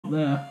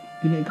there.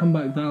 You need to come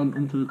back down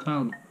into the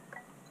town.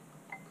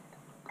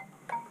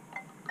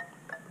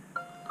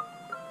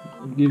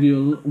 I'll give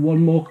you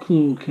one more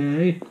clue,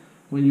 okay?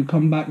 When you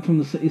come back from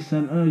the city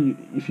centre,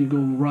 if you go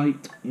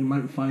right, you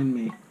might find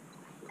me.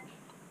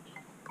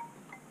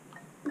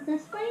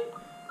 This way?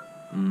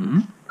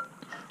 Mm-hmm.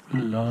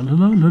 La la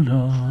la la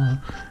la.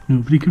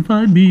 Nobody can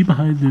find me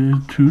behind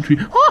the tree.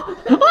 Ah!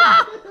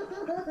 Ah!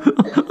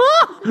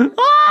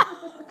 Ah!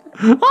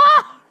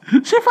 Ah!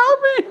 She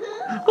found me!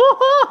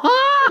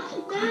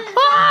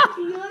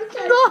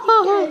 No!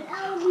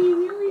 That'll be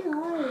really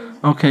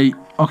hard. Okay.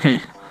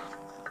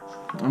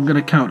 I'm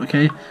gonna count,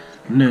 okay?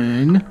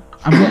 Nine.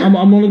 I'm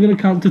only gonna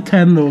count to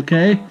 10 though,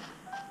 okay?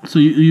 So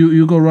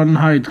you go run and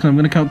hide, because I'm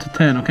gonna count to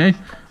 10, okay?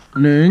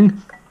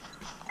 Nine.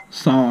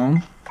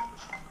 Song.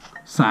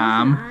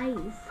 Sam.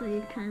 So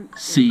you can't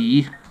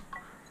C.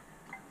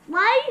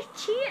 Why are you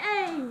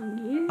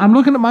cheating? I'm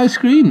looking at my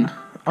screen.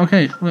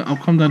 Okay, wait, I'll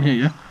come down here,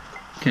 yeah?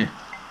 Okay.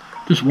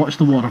 Just watch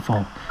the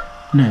waterfall.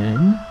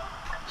 Ning,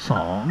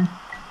 Song,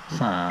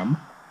 Sam,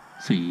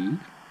 Si,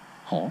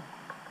 Ho,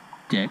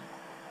 Dick,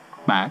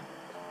 Back,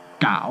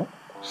 Gao,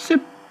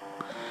 Sip.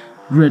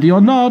 Ready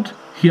or not,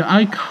 here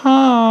I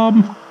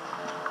come.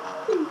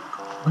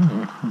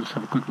 Just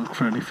have a quick look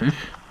for any fish.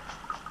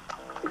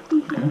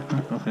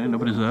 Okay,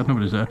 nobody's there.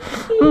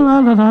 La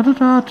la la da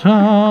da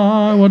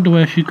da. I wonder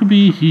where she could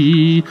be.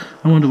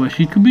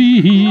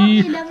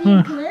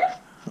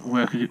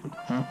 Where could you?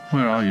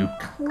 Where are you?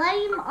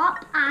 Climb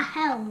up a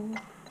hill.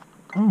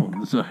 Oh,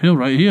 there's a hill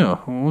right here.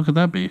 Well, what could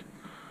that be?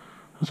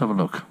 Let's have a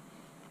look.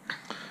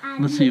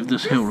 And Let's see if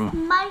this hill.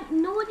 Might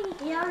know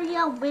the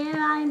area where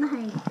I'm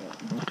hiding.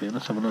 Okay,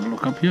 let's have a little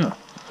look up here.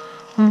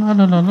 La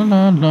la la la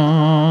la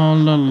la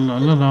la la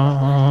la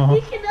la.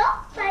 You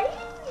cannot find me.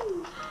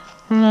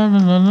 La la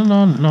la la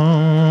la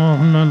la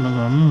la la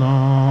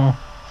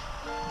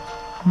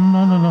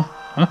la la.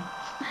 Huh?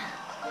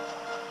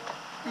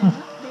 I'm up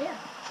there.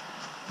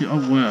 You're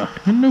up where?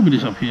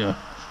 Nobody's up here.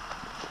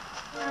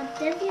 I'll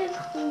give you a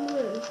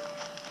clue.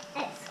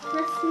 It's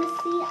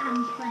Christmassy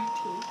and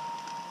pretty.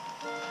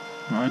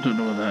 I don't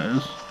know what that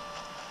is.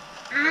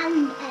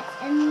 And it's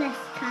in this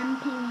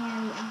camping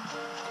area.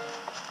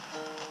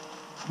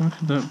 What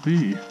could that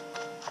be?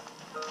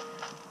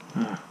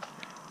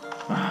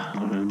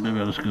 Maybe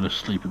I'll just go to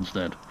sleep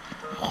instead.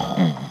 You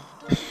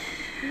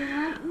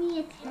want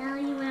me to tell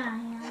you where I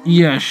am?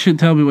 Yeah, shit,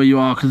 tell me where you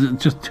are, because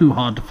it's just too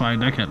hard to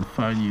find. I can't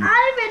find you.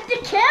 I'm in the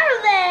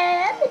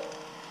caravan!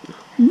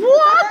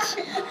 What?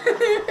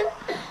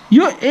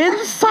 You're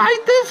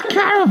inside this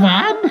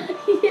caravan?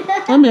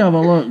 Yeah. Let me have a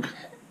look.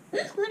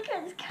 Look,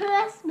 it's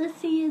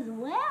Christmassy as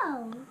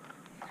well.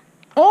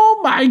 Oh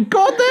my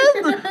god,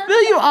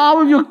 there you are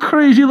with your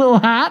crazy little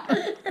hat.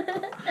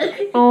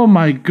 Oh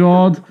my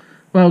god.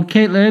 Well,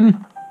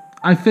 Caitlin,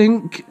 I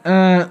think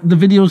the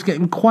video's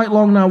getting quite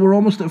long now. We're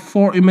almost at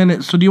 40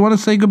 minutes. So do you want to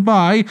say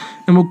goodbye?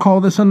 And we'll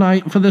call this a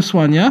night for this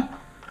one, yeah?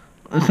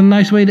 It's a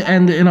nice way to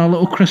end it in our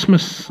little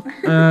Christmas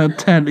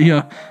tent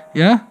here.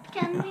 Yeah?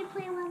 Can we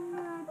play one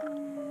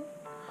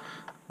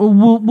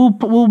more?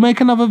 We'll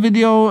make another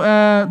video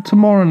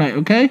tomorrow night,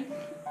 okay?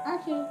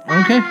 Okay.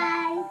 Okay. Bye.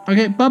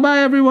 Okay, bye-bye,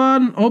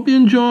 everyone. Hope you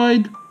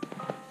enjoyed.